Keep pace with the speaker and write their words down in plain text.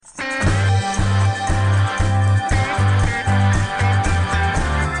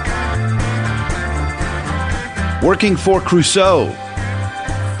Working for Crusoe.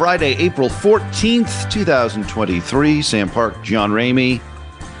 Friday, April 14th, 2023. Sam Park, John Ramey.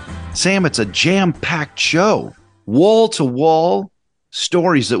 Sam, it's a jam-packed show. Wall-to-wall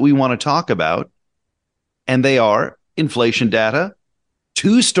stories that we want to talk about. And they are inflation data,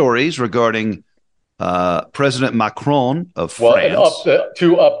 two stories regarding President Macron of France.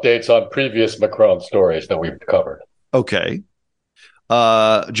 Two updates on previous Macron stories that we've covered. Okay.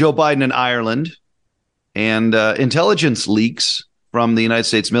 Joe Biden in Ireland. And intelligence leaks from the United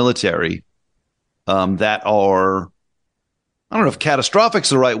States military that are, I don't know if catastrophic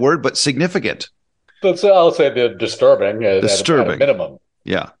is the right word, but significant. I'll say they're disturbing. Disturbing. At a minimum.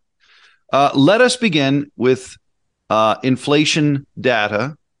 Yeah. Let us begin with inflation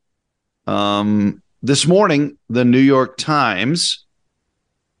data. This morning, the New York Times,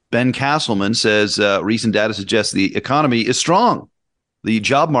 Ben Castleman says recent data suggests the economy is strong. The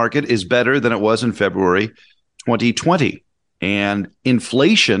job market is better than it was in February 2020, and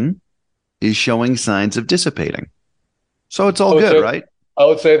inflation is showing signs of dissipating. So it's all good, right? I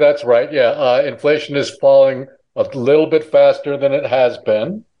would say that's right. Yeah, inflation is falling a little bit faster than it has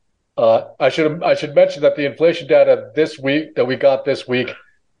been. I should mention that the inflation data this week that we got this week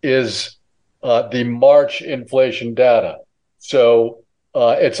is the March inflation data. So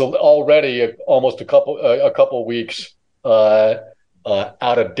it's already almost a couple weeks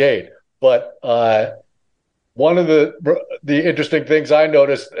out of date. But one of the interesting things I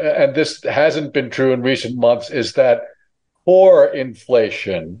noticed, and this hasn't been true in recent months, is that core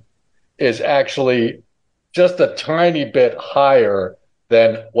inflation is actually just a tiny bit higher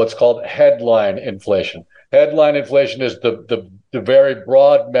than what's called headline inflation. Headline inflation is the very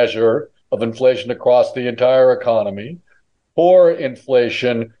broad measure of inflation across the entire economy. Core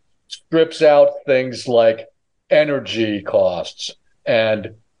inflation strips out things like energy costs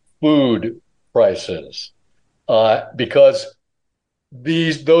and food prices, because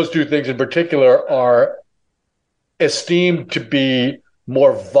those two things in particular are esteemed to be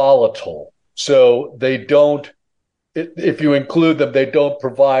more volatile. So they don't, if you include them, they don't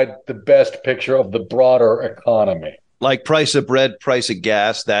provide the best picture of the broader economy. Like price of bread, price of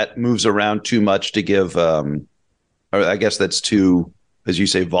gas, that moves around too much to give, or I guess that's too, as you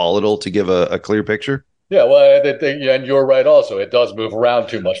say, volatile to give a clear picture. Yeah, well, and you're right also. It does move around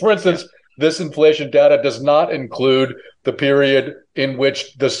too much. For instance, this inflation data does not include the period in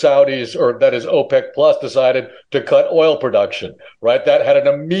which the Saudis, or that is OPEC Plus, decided to cut oil production, right? That had an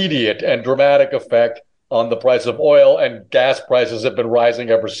immediate and dramatic effect on the price of oil, and gas prices have been rising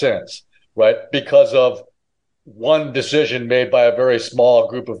ever since, right? Because of one decision made by a very small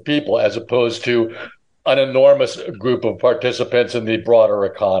group of people as opposed to an enormous group of participants in the broader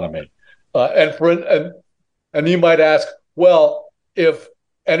economy. And you might ask, well, if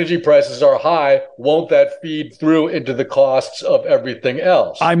energy prices are high, won't that feed through into the costs of everything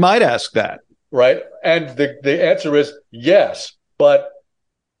else? I might ask that. Right. And the answer is yes. But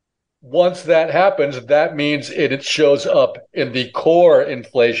once that happens, that means it shows up in the core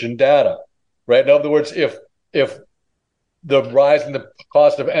inflation data. Right. In other words, if the rise in the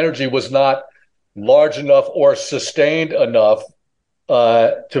cost of energy was not large enough or sustained enough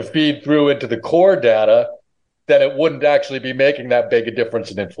to feed through into the core data, then it wouldn't actually be making that big a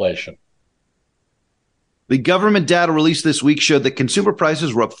difference in inflation. The government data released this week showed that consumer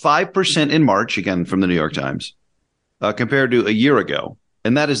prices were up 5% in March, again from the New York Times, compared to a year ago.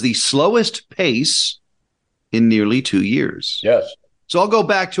 And that is the slowest pace in nearly 2 years. Yes. So I'll go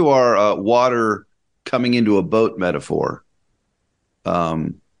back to our water coming into a boat metaphor.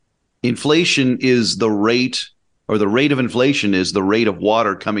 Inflation is the rate, or the rate of inflation is the rate of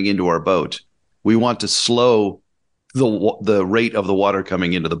water coming into our boat. We want to slow the rate of the water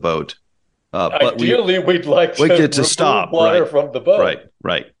coming into the boat. But ideally, we'd like to stop water from the boat.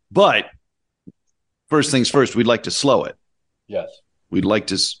 Right. But first things first, we'd like to slow it. Yes. We'd like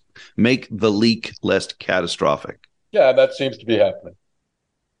to make the leak less catastrophic. Yeah, that seems to be happening.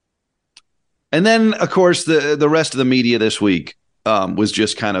 And then, of course, the rest of the media this week was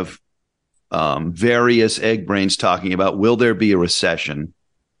just kind of various egg brains talking about, will there be a recession?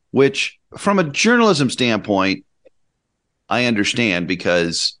 Which, from a journalism standpoint, I understand,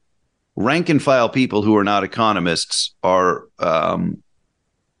 because rank and file people who are not economists are,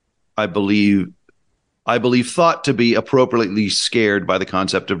 I believe, thought to be appropriately scared by the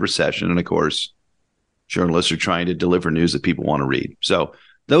concept of recession. And of course, journalists are trying to deliver news that people want to read. So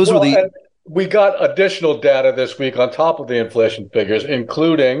those were the. We got additional data this week on top of the inflation figures,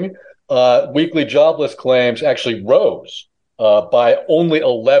 including weekly jobless claims actually rose by only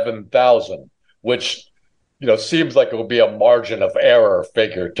 11,000, which seems like it would be a margin of error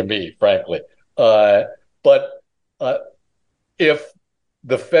figure to me, frankly. But If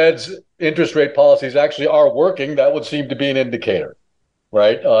the Fed's interest rate policies actually are working, that would seem to be an indicator,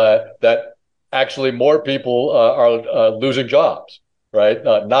 right? That actually more people are losing jobs, right?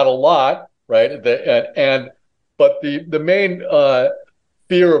 Not a lot, right? But the main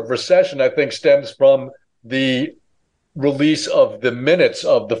fear of recession, I think, stems from the release of the minutes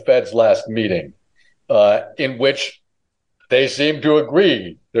of the Fed's last meeting, in which they seem to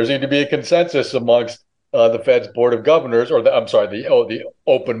agree. There seemed to be a consensus amongst the Fed's board of governors, or the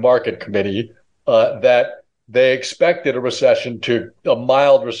open market committee, that they expected a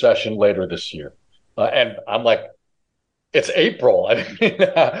mild recession later this year. And I'm like, it's April. I mean,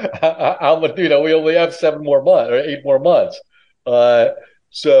 how much? We only have 7 more months or 8 more months.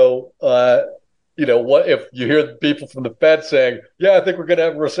 So what if you hear people from the Fed saying, "Yeah, I think we're going to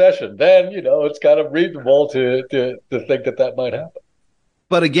have a recession"? Then it's kind of reasonable to think that might happen.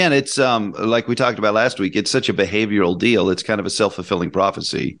 But again, it's like we talked about last week. It's such a behavioral deal. It's kind of a self-fulfilling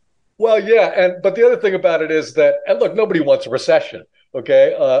prophecy. Well, yeah, but the other thing about it is that, and look, nobody wants a recession,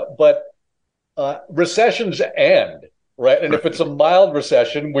 okay? But recessions end, right? And if it's a mild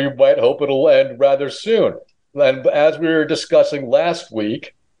recession, we might hope it'll end rather soon. And as we were discussing last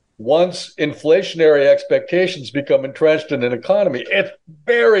week, once inflationary expectations become entrenched in an economy, it's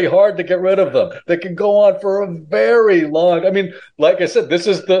very hard to get rid of them. They can go on for a very long. I mean, like I said, this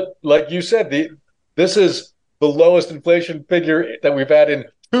is this is the lowest inflation figure that we've had in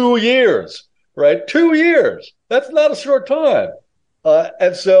 2 years, right? 2 years. That's not a short time.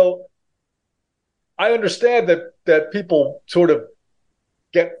 And so I understand that people sort of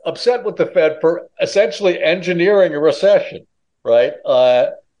get upset with the Fed for essentially engineering a recession, right?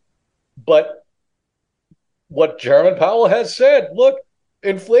 But what Chairman Powell has said, look,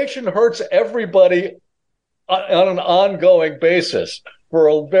 inflation hurts everybody on an ongoing basis for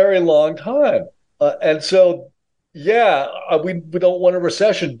a very long time. And so, yeah, we don't want a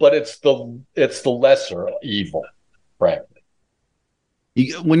recession, but it's the lesser evil, frankly.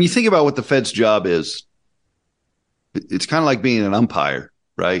 When you think about what the Fed's job is, it's kind of like being an umpire,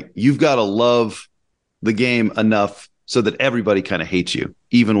 right? You've got to love the game enough so that everybody kind of hates you,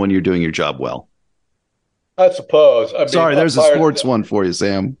 even when you're doing your job well. I suppose. Sorry, there's a sports one for you,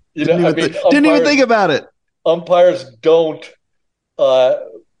 Sam. Didn't even think about it. Umpires don't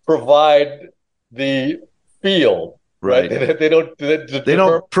provide the field, right? They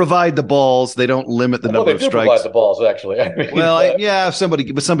don't provide the balls. They don't limit the number of strikes. They provide the balls, actually. If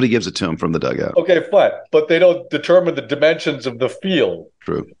somebody gives it to them from the dugout. Okay, fine, but they don't determine the dimensions of the field.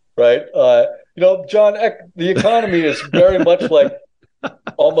 True. Right. John, the economy is very much like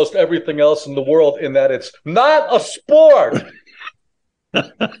almost everything else in the world in that it's not a sport.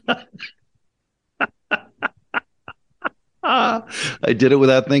 I did it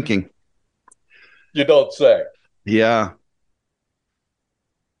without thinking. You don't say. Yeah.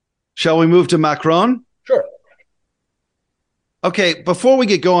 Shall we move to Macron? Sure. Okay, before we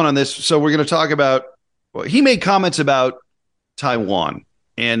get going on this, so we're going to talk about, he made comments about Taiwan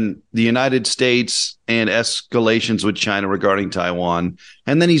and the United States and escalations with China regarding Taiwan.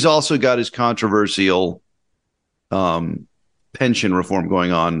 And then he's also got his controversial pension reform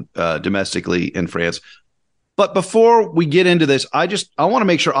going on domestically in France. But before we get into this, I want to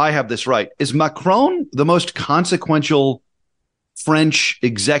make sure I have this right. Is Macron the most consequential French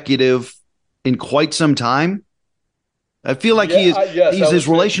executive in quite some time? I feel like he's his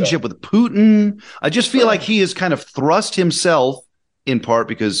relationship with Putin. I just feel like he has kind of thrust himself, in part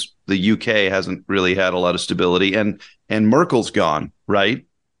because the UK hasn't really had a lot of stability, and Merkel's gone, right?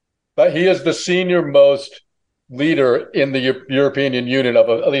 But he is the senior most leader in the European Union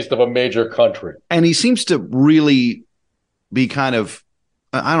at least of a major country. And he seems to really be kind of,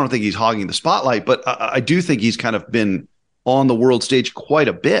 I don't think he's hogging the spotlight, but I do think he's kind of been on the world stage quite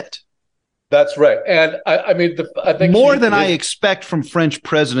a bit. That's right. And I think more than I expect from French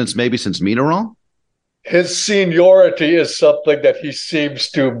presidents, maybe since Mitterrand. His seniority is something that he seems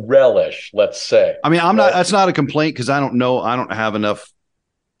to relish, let's say. I mean, that's not a complaint because I don't have enough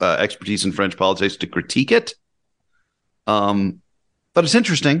expertise in French politics to critique it. But it's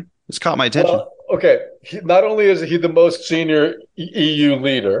interesting. It's caught my attention. Well, okay. Not only is he the most senior EU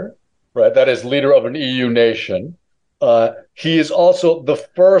leader, right? That is leader of an EU nation. He is also the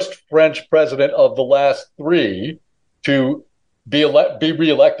first French president of the last 3 to be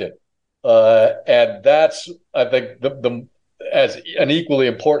reelected. And that's, I think, the as an equally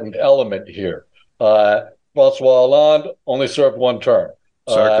important element here. Francois Hollande only served 1 term.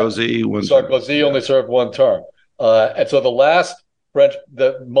 Sarkozy only served 1 term. And so the last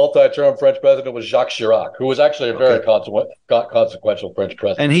the multi-term French president was Jacques Chirac, who was actually a very consequential French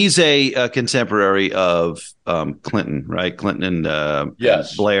president. And he's a contemporary of Clinton, right? Clinton and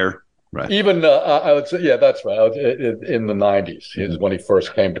Blair, right? Even I would say, yeah, that's right. In the 90s is when he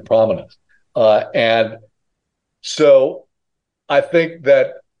first came to prominence. And so I think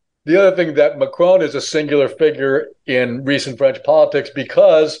that the other thing that Macron is a singular figure in recent French politics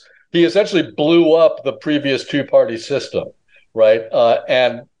because he essentially blew up the previous two-party system, right?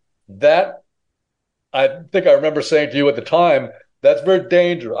 And that, I think I remember saying to you at the time, that's very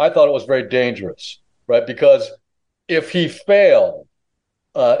dangerous. I thought it was very dangerous, right? Because if he failed,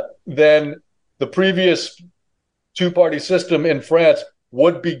 then the previous two-party system in France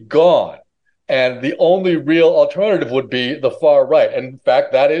would be gone. And the only real alternative would be the far right. And in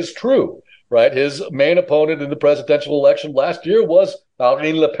fact, that is true, right? His main opponent in the presidential election last year was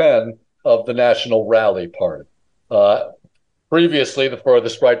Marine Le Pen of the National Rally Party. Previously, the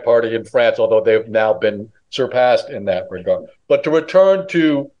furthest right party in France, although they've now been surpassed in that regard. But to return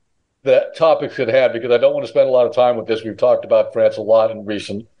to the topics at hand, because I don't want to spend a lot of time with this. We've talked about France a lot in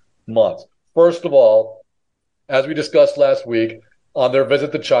recent months. First of all, as we discussed last week, on their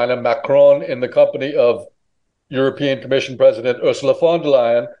visit to China, Macron, in the company of European Commission President Ursula von der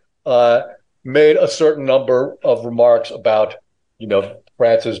Leyen, made a certain number of remarks about,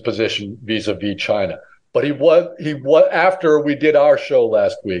 France's position vis-a-vis China. But he was after we did our show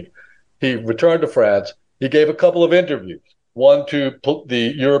last week, he returned to France. He gave a couple of interviews, one to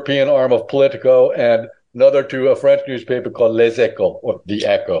the European arm of Politico and another to a French newspaper called Les Echos, or The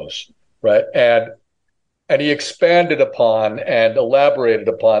Echoes, right? And he expanded upon and elaborated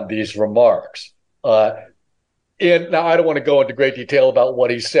upon these remarks. Now, I don't want to go into great detail about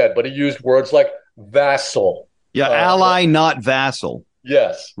what he said, but he used words like vassal. Yeah, ally, not vassal.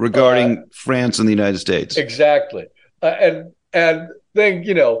 Yes. Regarding France and the United States. Exactly. And then,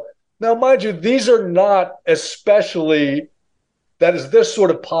 now, mind you, these are not especially, that is, this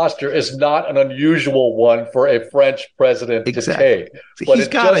sort of posture is not an unusual one for a French president to take. But he's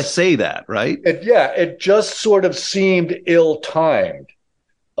got to say that, right? It just sort of seemed ill-timed.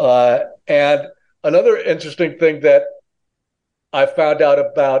 And another interesting thing that I found out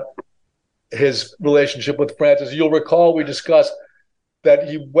about his relationship with France is, you'll recall we discussed that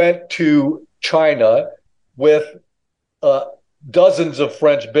he went to China with dozens of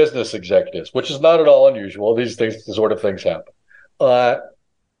French business executives, which is not at all unusual. These sort of things happen.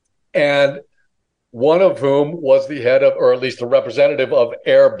 And one of whom was the head of, or at least a representative of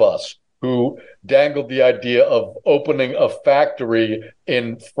Airbus, who dangled the idea of opening a factory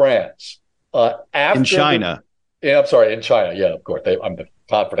in France. In China. In China. Yeah, of course. I'm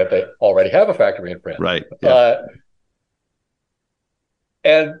confident they already have a factory in France. Right. Yeah.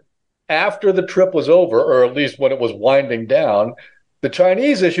 And after the trip was over, or at least when it was winding down, the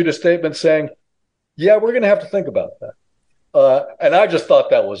Chinese issued a statement saying, yeah, we're going to have to think about that. And I just thought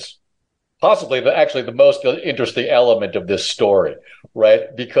that was possibly the most interesting element of this story,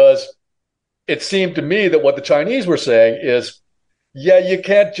 right? Because it seemed to me that what the Chinese were saying is, yeah, you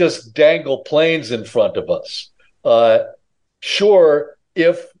can't just dangle planes in front of us. Sure,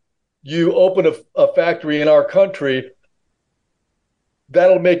 if you open a factory in our country,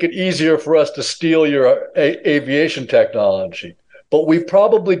 that'll make it easier for us to steal your aviation technology. But we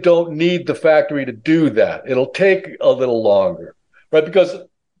probably don't need the factory to do that. It'll take a little longer, right? Because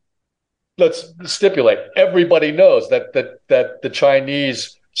let's stipulate, everybody knows that the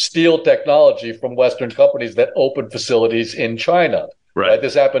Chinese steal technology from Western companies that open facilities in China. Right?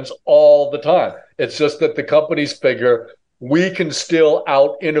 This happens all the time. It's just that the companies figure we can still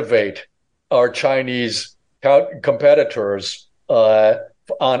out-innovate our Chinese competitors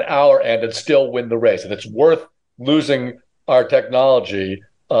on our end and still win the race. And it's worth losing our technology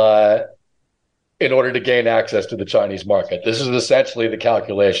in order to gain access to the Chinese market. This is essentially the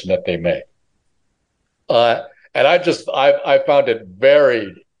calculation that they make. And I found it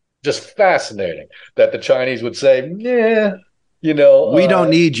very just fascinating that the Chinese would say, yeah, we don't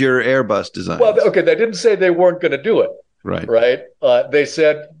need your Airbus design. Well, okay, they didn't say they weren't going to do it. Right. They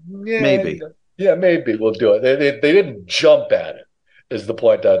said, yeah, maybe. Yeah, maybe we'll do it. They didn't jump at it, is the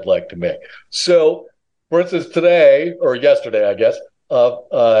point I'd like to make. So, for instance, today, or yesterday, I guess,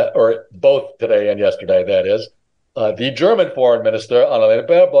 or both today and yesterday, that is, the German foreign minister, Annalena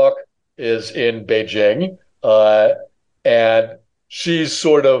Baerbock, is in Beijing, and she's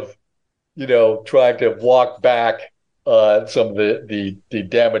sort of, trying to walk back some of the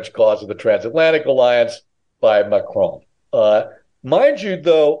damage caused of the transatlantic alliance by Macron. Mind you,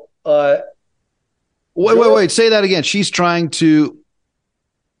 though... Wait. Say that again. She's trying to...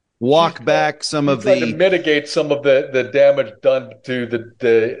 walk back some she's of trying to the mitigate some of the damage done to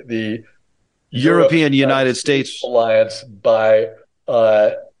the European United United States States. alliance by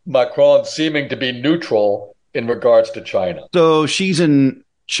Macron seeming to be neutral in regards to China. So she's in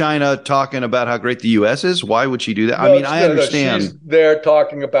China talking about how great the U.S. is. Why would she do that? I mean, I No. She's understand. there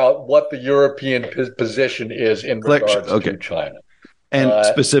talking about what the European position is in regards Okay. to China. And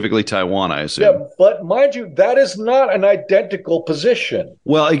specifically Taiwan, I Yeah, assume. but mind you, that is not an identical position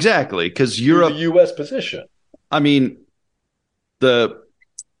Well, exactly, because to the Europe, U.S. position. I mean, the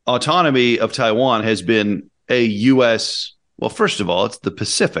autonomy of Taiwan has been a U.S. Well, first of all, it's the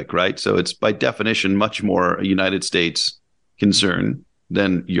Pacific, right? So it's by definition much more a United States concern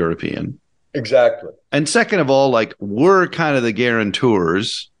than European. Exactly. And second of all, like we're kind of the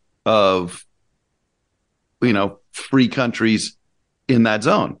guarantors of, free countries in that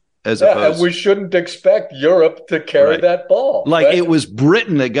zone, as And opposed, we shouldn't expect Europe to carry right? that ball. Like right? it was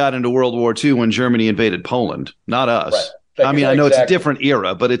Britain that got into World War II when Germany invaded Poland, not Right. us. I mean, I know it's a different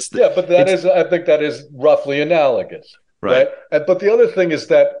era, but it's but I think that is roughly analogous, right. But the other thing is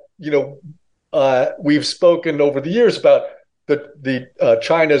that we've spoken over the years about the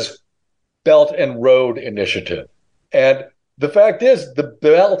China's Belt and Road Initiative, and the fact is the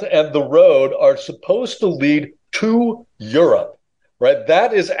Belt and the Road are supposed to lead to Europe, right?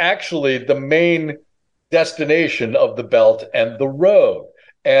 That is actually the main destination of the Belt and the Road,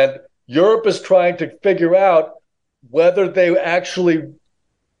 and Europe is trying to figure out whether they actually,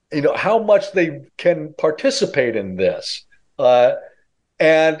 how much they can participate in this.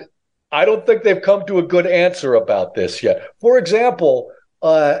 And I don't think they've come to a good answer about this yet. For example,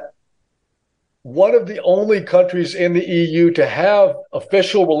 one of the only countries in the EU to have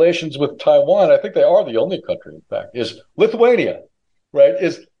official relations with Taiwan, I think they are the only country, in fact, is Lithuania, right?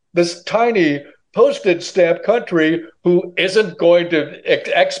 Is this tiny postage stamp country who isn't going to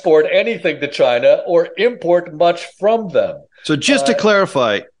export anything to China or import much from them. So just to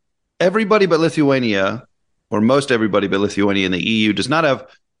clarify, everybody but Lithuania, or most everybody but Lithuania in the EU, does not have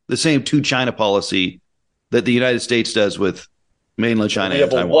the same two China policy that the United States does with mainland China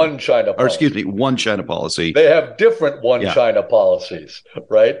and Taiwan. One China policy. Or excuse me, one China policy. They have different one China policies,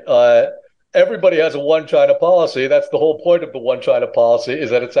 right? Everybody has a one China policy. That's the whole point of the one China policy,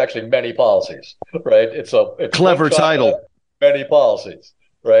 is that it's actually many policies, right? It's clever China, title. Many policies,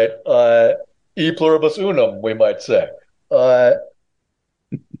 right? E pluribus unum, we might say.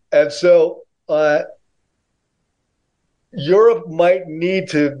 And so Europe might need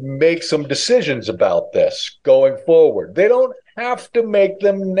to make some decisions about this going forward. They don't have to make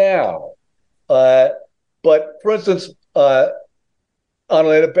them now. But for instance,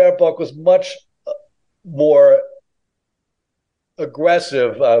 Annalena Baerbock was much more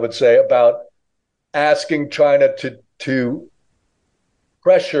aggressive, I would say, about asking China to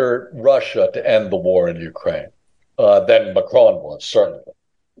pressure Russia to end the war in Ukraine than Macron was, certainly.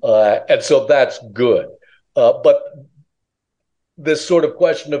 And so that's good. But this sort of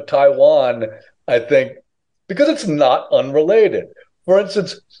question of Taiwan, I think, because it's not unrelated. For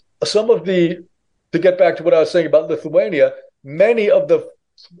instance, to get back to what I was saying about Lithuania, many of the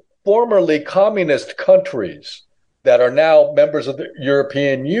formerly communist countries that are now members of the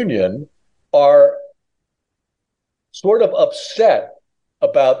European Union are sort of upset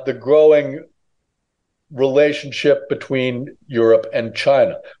about the growing relationship between Europe and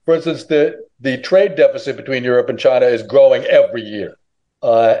China. For instance, the trade deficit between Europe and China is growing every year.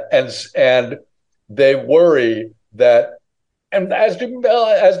 And they worry that, and as do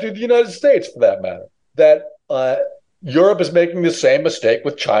the United States for that matter, that Europe is making the same mistake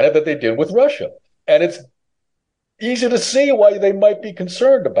with China that they did with Russia. And it's easy to see why they might be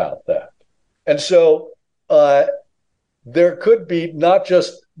concerned about that. And so there could be not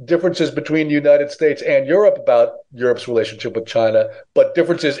just differences between the United States and Europe about Europe's relationship with China, but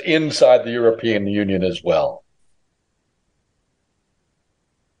differences inside the European Union as well.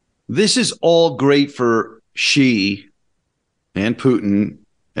 This is all great for Xi and Putin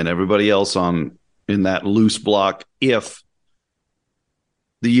and everybody else in that loose block if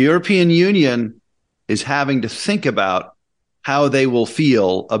the European Union is having to think about how they will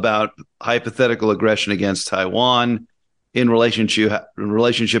feel about hypothetical aggression against Taiwan in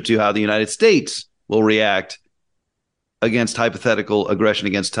relationship to how the United States will react against hypothetical aggression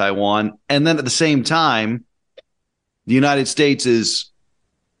against Taiwan. And then at the same time, the United States is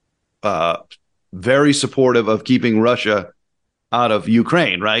very supportive of keeping Russia out of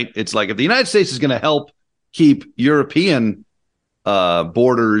Ukraine, right? It's like if the United States is going to help keep European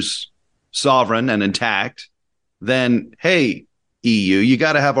borders sovereign and intact, then, hey, EU, you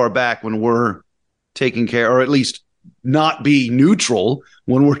got to have our back when we're taking care, or at least not be neutral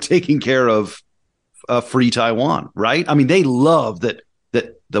when we're taking care of free Taiwan, right? I mean, they love that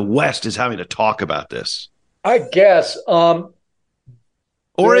the West is having to talk about this. I guess.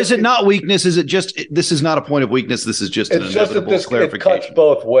 Or is it not weakness? Is it just this is not a point of weakness? This is just an inevitable clarification. It cuts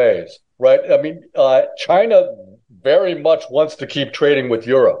both ways, right? I mean, China very much wants to keep trading with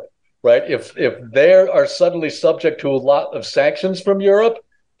Europe, right? If they are suddenly subject to a lot of sanctions from Europe,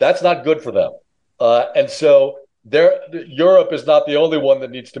 that's not good for them. And so Europe is not the only one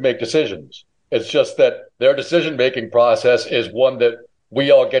that needs to make decisions. It's just that their decision-making process is one that we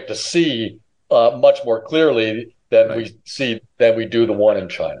all get to see much more clearly than we do the one in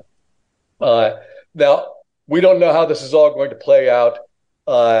China. Now, we don't know how this is all going to play out,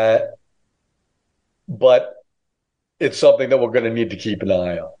 but it's something that we're going to need to keep an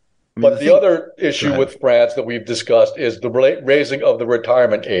eye on. But the other issue with France that we've discussed is the raising of the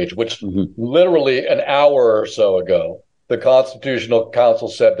retirement age, which literally an hour or so ago, the Constitutional Council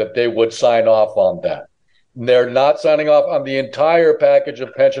said that they would sign off on that. And they're not signing off on the entire package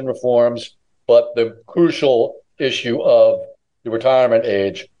of pension reforms, but the crucial issue of the retirement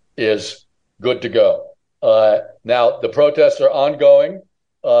age is good to go. Now, the protests are ongoing.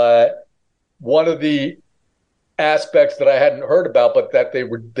 One of the aspects that I hadn't heard about, but that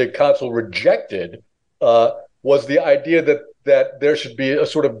the council rejected, was the idea that there should be a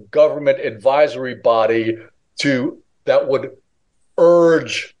sort of government advisory body that would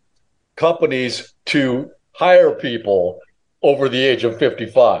urge companies to hire people over the age of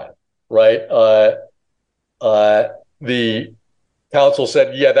 55, right? The council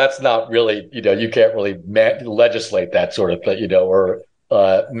said, yeah, that's not really, you can't really legislate that sort of thing, or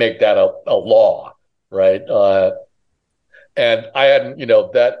make that a law, right? And I hadn't,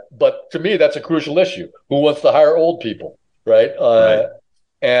 but to me, that's a crucial issue. Who wants to hire old people, right?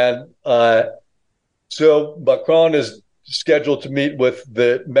 And so Macron is scheduled to meet with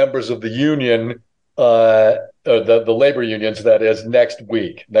the members of the union, the labor unions, that is, next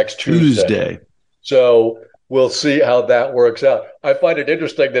Tuesday. So we'll see how that works out. I find it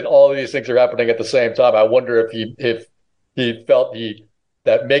interesting that all of these things are happening at the same time. I wonder if he felt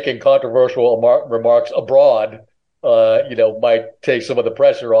that making controversial remarks abroad, might take some of the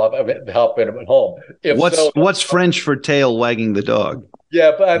pressure off and help him at home. What's French for tail wagging the dog?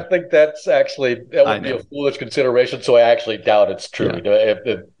 Yeah, but I think that would be a foolish consideration. So I actually doubt it's true.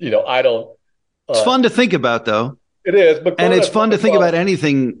 Yeah. I don't. It's fun to think about, though. It is, and it's fun to think about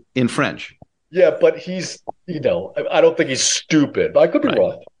anything in French. Yeah, but he's, I don't think he's stupid. I could be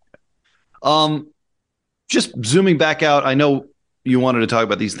wrong. Just zooming back out, I know you wanted to talk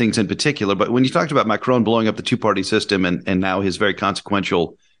about these things in particular, but when you talked about Macron blowing up the two-party system and now his very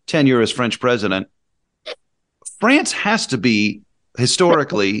consequential tenure as French president, France has to be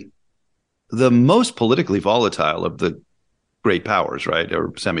historically the most politically volatile of the great powers, right?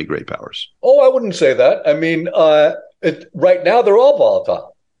 Or semi-great powers. Oh, I wouldn't say that. I mean, right now they're all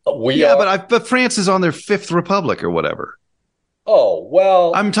volatile. But France is on their fifth republic or whattever. Oh,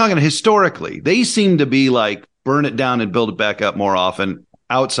 well. I'm talking historically. They seem to be like burn it down and build it back up more often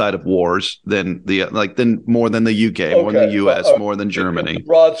outside of wars than more than the UK, more than the US, more than Germany.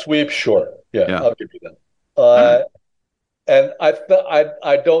 Broad sweep, sure. Yeah, I'll give you that. And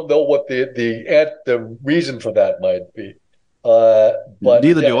I don't know what the reason for that might be. But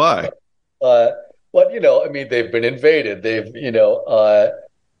neither do I. But I mean, they've been invaded. They've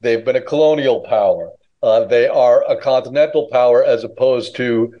been a colonial power. They are a continental power as opposed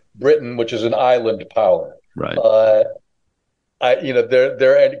to Britain, which is an island power. Right.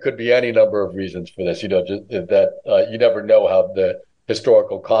 There could be any number of reasons for this. Just that you never know how the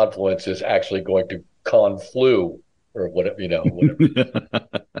historical confluence is actually going to conflue or whatever.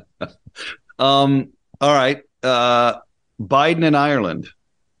 All right. Biden and Ireland.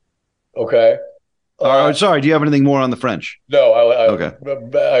 Okay. Sorry, do you have anything more on the French? No, okay.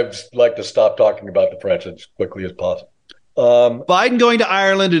 I'd like to stop talking about the French as quickly as possible. Biden going to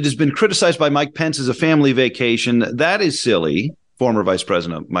Ireland, it has been criticized by Mike Pence as a family vacation. That is silly. Former Vice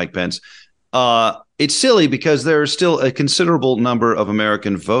President Mike Pence. It's silly because there are still a considerable number of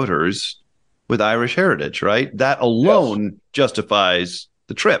American voters with Irish heritage, right? That alone justifies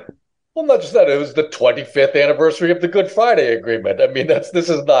the trip. Well, not just that. It was the 25th anniversary of the Good Friday Agreement. I mean, this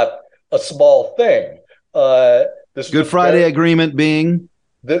is not a small thing. This Good Friday Agreement being?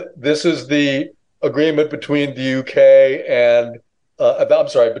 This is the agreement between the UK and,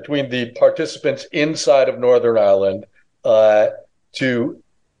 between the participants inside of Northern Ireland to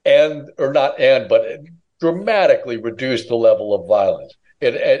but dramatically reduce the level of violence.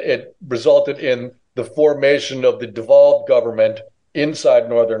 It resulted in the formation of the devolved government inside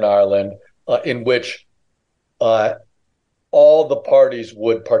Northern Ireland, in which all the parties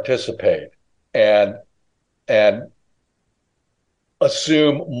would participate and and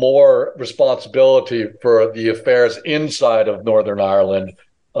assume more responsibility for the affairs inside of Northern Ireland,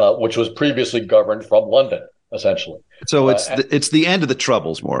 which was previously governed from London, essentially. So it's the end of the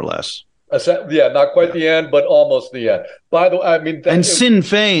Troubles, more or less. Yeah, not quite the end, but almost the end. By the way, I mean, Sinn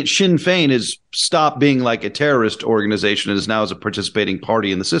Féin has stopped being like a terrorist organization and is now as a participating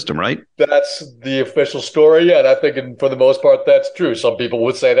party in the system, right? That's the official story. Yeah, and I think for the most part that's true. Some people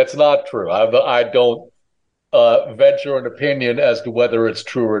would say that's not true. I don't venture an opinion as to whether it's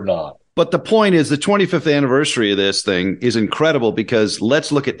true or not. But the point is, the 25th anniversary of this thing is incredible because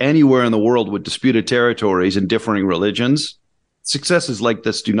let's look at anywhere in the world with disputed territories and differing religions. Successes like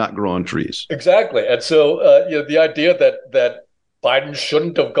this do not grow on trees. Exactly. And so the idea that Biden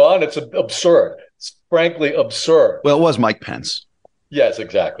shouldn't have gone, it's absurd. It's frankly absurd. Well, it was Mike Pence. Yes,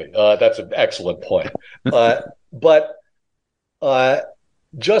 exactly. That's an excellent point. But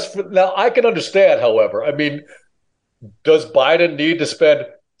just for now, I can understand, however. I mean, does Biden need to spend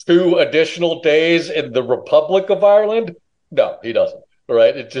 2 additional days in the Republic of Ireland? No, he doesn't.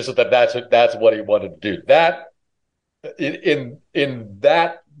 Right? It's just that's what he wanted to do. That in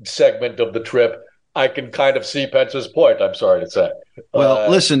that segment of the trip, I can kind of see Pence's point, I'm sorry to say.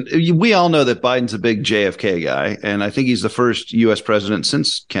 Well, listen, we all know that Biden's a big JFK guy, and I think he's the first U.S. president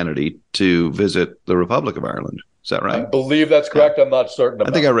since Kennedy to visit the Republic of Ireland. Is that right? I believe that's correct. Yeah. I'm not certain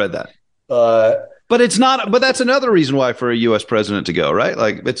about I think I read that. But it's not. But that's another reason why for a U.S. president to go, right?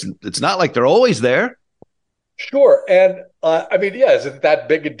 Like it's not like they're always there. Sure, and I mean, yeah, is it that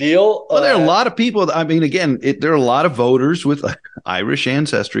big a deal? Well, there are a lot of people. I mean, again, there are a lot of voters with Irish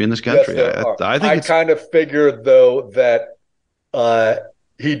ancestry in this country. Yes, I kind of figured though that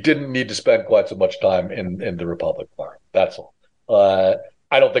he didn't need to spend quite so much time in the Republic of Ireland. That's all.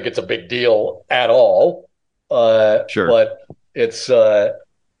 I don't think it's a big deal at all. Sure, but it's.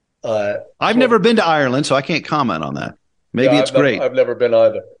 I've never been to Ireland, so I can't comment on that. Maybe it's great. I've never been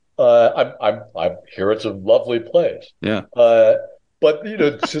either. I'm here. It's a lovely place. Yeah. But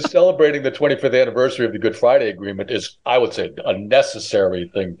celebrating the 25th anniversary of the Good Friday Agreement is, I would say, a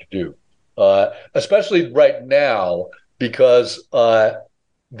necessary thing to do, especially right now because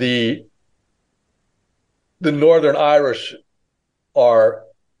the Northern Irish are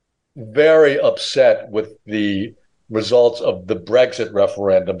very upset with the results of the Brexit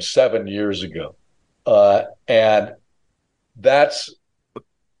referendum 7 years ago, and that's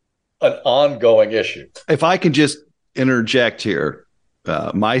an ongoing issue. If I can just interject here,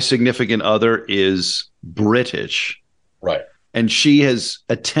 my significant other is British. Right. And she has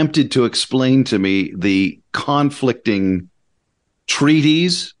attempted to explain to me the conflicting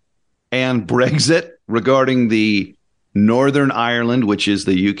treaties and Brexit regarding the Northern Ireland, which is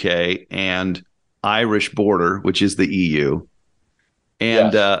the UK, and Irish border, which is the EU.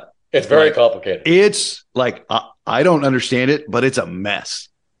 And yes. It's very complicated. It's like, I don't understand it, but it's a mess.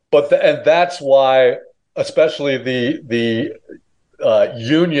 And that's why, especially the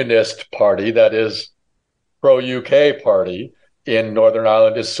Unionist party, that is pro-UK party in Northern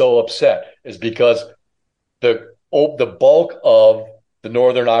Ireland, is so upset, is because the bulk of the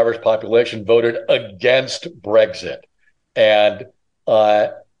Northern Irish population voted against Brexit, and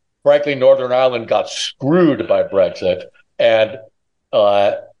frankly, Northern Ireland got screwed by Brexit, and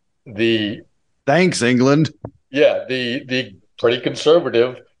thanks England, the pretty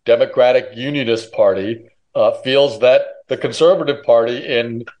conservative Democratic Unionist Party feels that the Conservative Party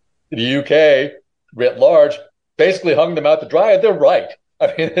in the UK writ large basically hung them out to dry, and they're right.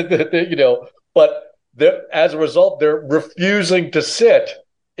 I mean, but as a result, they're refusing to sit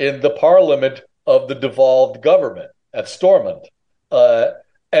in the parliament of the devolved government at Stormont.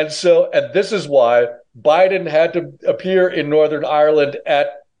 And this is why Biden had to appear in Northern Ireland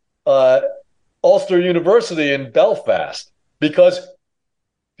at Ulster University in Belfast, because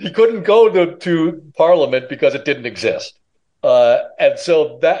he couldn't go to Parliament because it didn't exist. And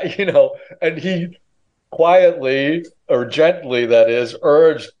so that, and he quietly or gently, that is,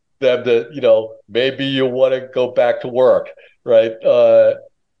 urged them to, maybe you want to go back to work, right? But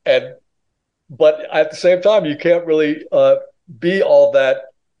at the same time, you can't really be all that.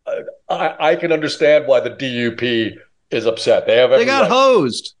 I can understand why the DUP is upset. They got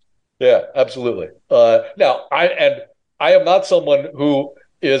hosed. Yeah, absolutely. Now, I am not someone who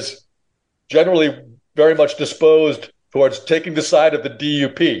is generally very much disposed towards taking the side of the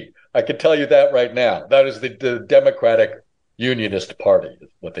DUP. I can tell you that right now. That is the Democratic Unionist Party, is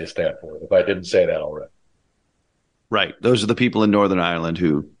what they stand for, if I didn't say that already. Right. Those are the people in Northern Ireland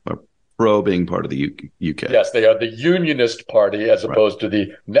who are pro being part of the UK. Yes, they are the Unionist Party as opposed to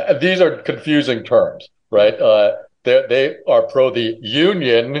these are confusing terms, right? They are pro the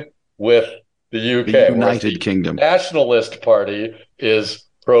union with the The UK, whereas United the Kingdom. Nationalist Party is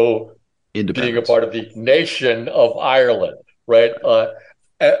pro being a Independence. part of the nation of Ireland, right?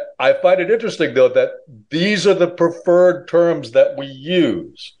 I find it interesting, though, that these are the preferred terms that we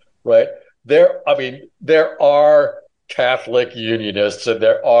use, right? There are Catholic Unionists and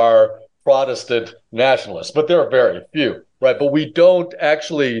there are Protestant nationalists, but there are very few, right? But we don't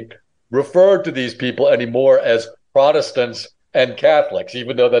actually refer to these people anymore as Protestants and Catholics,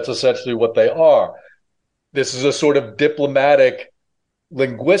 even though that's essentially what they are. This is a sort of diplomatic,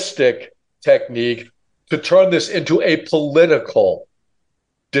 linguistic technique to turn this into a political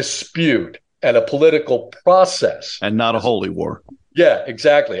dispute and a political process. And not a holy war. Yeah,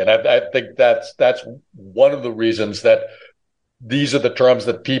 exactly. And I think that's one of the reasons that these are the terms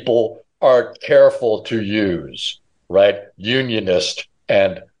that people are careful to use, right? Unionist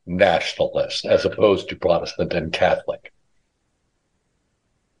and nationalist, as opposed to Protestant and Catholic.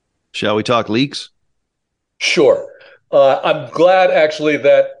 Shall we talk leaks? Sure. I'm glad, actually,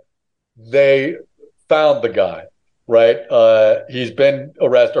 that they found the guy, right? He's been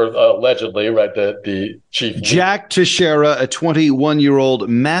arrested, or allegedly, right? The chief. Jack Teixeira, a 21-year-old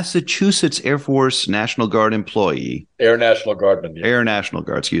Massachusetts Air Force National Guard employee. Air National Guardman. Yeah. Air National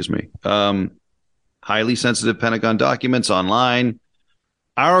Guard, excuse me. Highly sensitive Pentagon documents online.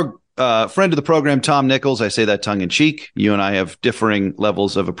 Our friend of the program, Tom Nichols, I say that tongue in cheek. You and I have differing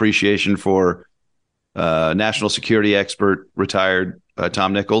levels of appreciation for national security expert, retired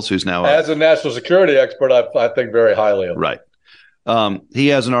Tom Nichols, who's now as a national security expert, I think very highly of him. Right. He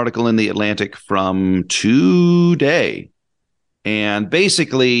has an article in The Atlantic from today, and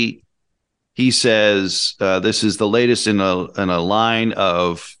basically he says this is the latest in a line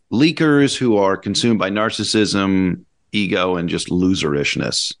of leakers who are consumed by narcissism, ego, and just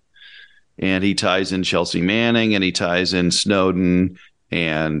loserishness. And he ties in Chelsea Manning, and he ties in Snowden,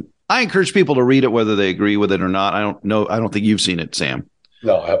 and I encourage people to read it, whether they agree with it or not. I don't know. I don't think you've seen it, Sam.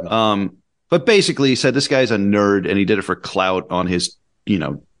 No, I have not. But basically, he said this guy's a nerd, and he did it for clout on his,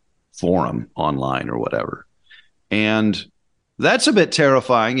 forum online or whatever. And that's a bit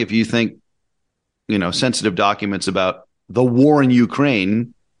terrifying if you think, sensitive documents about the war in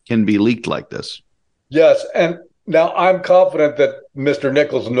Ukraine can be leaked like this. Yes, and now I'm confident that Mr.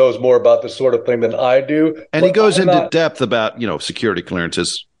 Nichols knows more about this sort of thing than I do. And he goes into depth about, security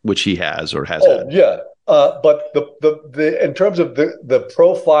clearances, which he has or has had. Yeah. But the in terms of the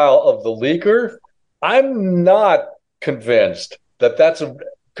profile of the leaker, I'm not convinced that that's a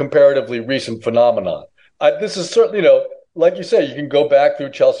comparatively recent phenomenon. This is certainly, like you say, you can go back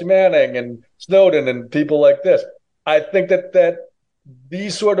through Chelsea Manning and Snowden and people like this. I think that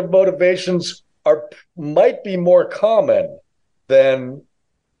these sort of motivations might be more common than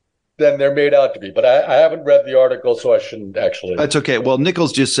they're made out to be. But I haven't read the article, so I shouldn't actually. That's okay. Well,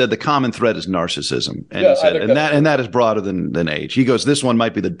 Nichols just said the common thread is narcissism, and he said, and that is broader than age. He goes, this one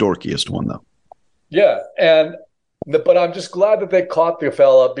might be the dorkiest one, though. Yeah, but I'm just glad that they caught the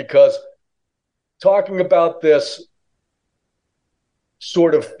fella, because talking about this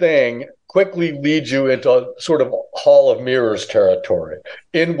sort of thing quickly leads you into sort of Hall of Mirrors territory,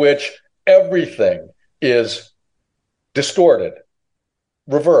 in which everything is distorted,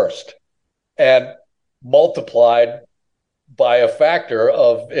 reversed, and multiplied by a factor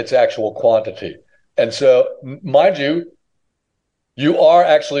of its actual quantity. And so, mind you, you are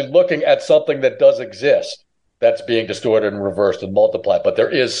actually looking at something that does exist that's being distorted and reversed and multiplied, but there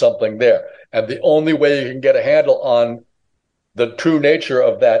is something there. And the only way you can get a handle on the true nature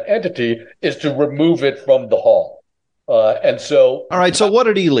of that entity is to remove it from the hall. And so... All right, so what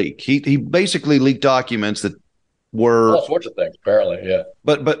did he leak? He basically leaked documents that were... all sorts of things, apparently, yeah.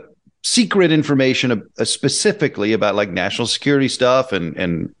 But secret information specifically about like national security stuff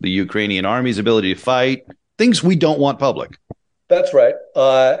and the Ukrainian army's ability to fight, things we don't want public. That's right.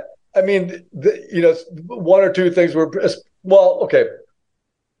 One or two things were, okay.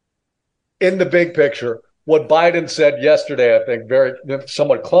 In the big picture, what Biden said yesterday, I think very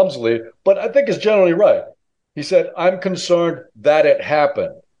somewhat clumsily, but I think is generally right. He said, I'm concerned that it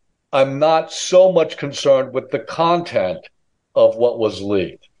happened. I'm not so much concerned with the content of what was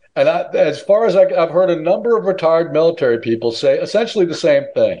leaked. And as far as I've heard a number of retired military people say essentially the same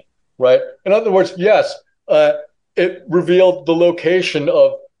thing, right? In other words, yes, it revealed the location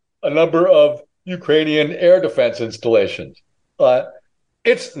of a number of Ukrainian air defense installations.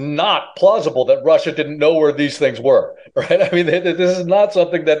 It's not plausible that Russia didn't know where these things were, right? I mean, this is not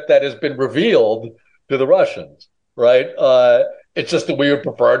something that has been revealed to the Russians, right? It's just that we would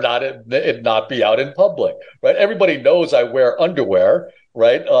prefer it not be out in public, right? Everybody knows I wear underwear,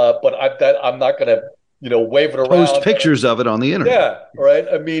 right? But I'm not going to wave it around. Post pictures of it on the internet. Yeah, right.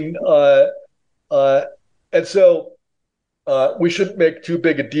 I mean, and so we shouldn't make too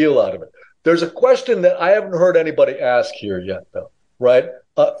big a deal out of it. There's a question that I haven't heard anybody ask here yet, though, right?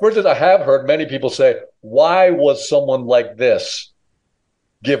 For instance, I have heard many people say, why was someone like this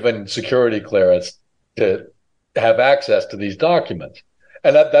given security clearance to have access to these documents?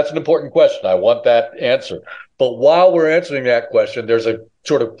 And that's an important question. I want that answered. But while we're answering that question, there's a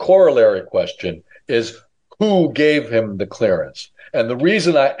sort of corollary question is who gave him the clearance? And the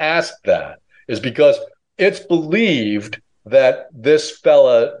reason I ask that is because it's believed that this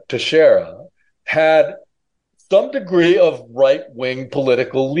fella, Teixeira, had some degree of right-wing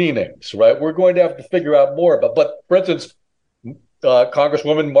political leanings, right? We're going to have to figure out more about, but for instance,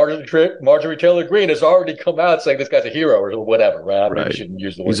 Congresswoman Marjorie Taylor Greene has already come out saying this guy's a hero or whatever, right? I mean, you shouldn't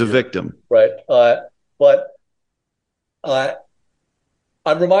use the word he's a hero, victim. right? But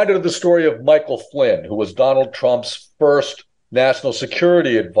I'm reminded of the story of Michael Flynn, who was Donald Trump's first national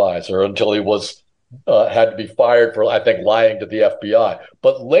security advisor until he was had to be fired for, I think, lying to the FBI.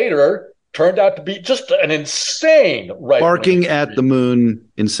 But later turned out to be just an insane barking at the moon,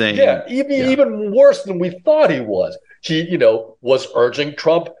 insane. Yeah, even worse than we thought he was. He, was urging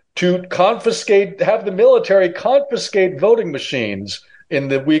Trump to have the military confiscate voting machines in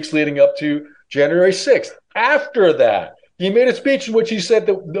the weeks leading up to January 6th. After that, he made a speech in which he said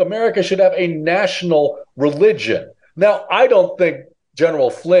that America should have a national religion. Now, I don't think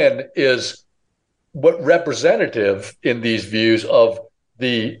General Flynn is representative in these views of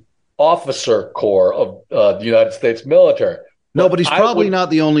the officer corps of the United States military. No, but he's probably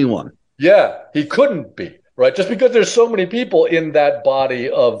not the only one. Yeah, he couldn't be, right? Just because there's so many people in that body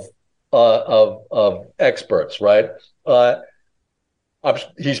of experts, right?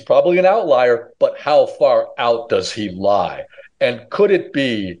 He's probably an outlier, but how far out does he lie? And could it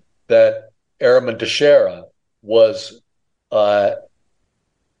be that Airman Teixeira was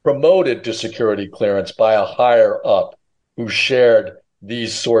promoted to security clearance by a higher up who shared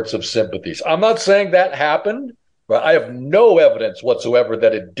these sorts of sympathies? I'm not saying that happened, but I have no evidence whatsoever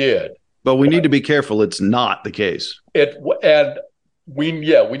that it did. But we need to be careful it's not the case. We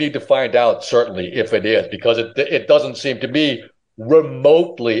need to find out certainly if it is, because it doesn't seem to me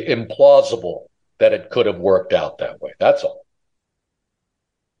remotely implausible that it could have worked out that way. That's all.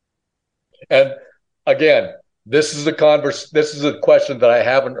 And again, this is a question that I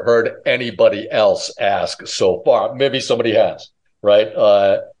haven't heard anybody else ask so far. Maybe somebody has, right?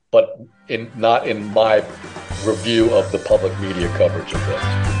 But not in my review of the public media coverage of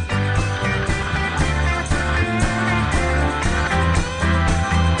this.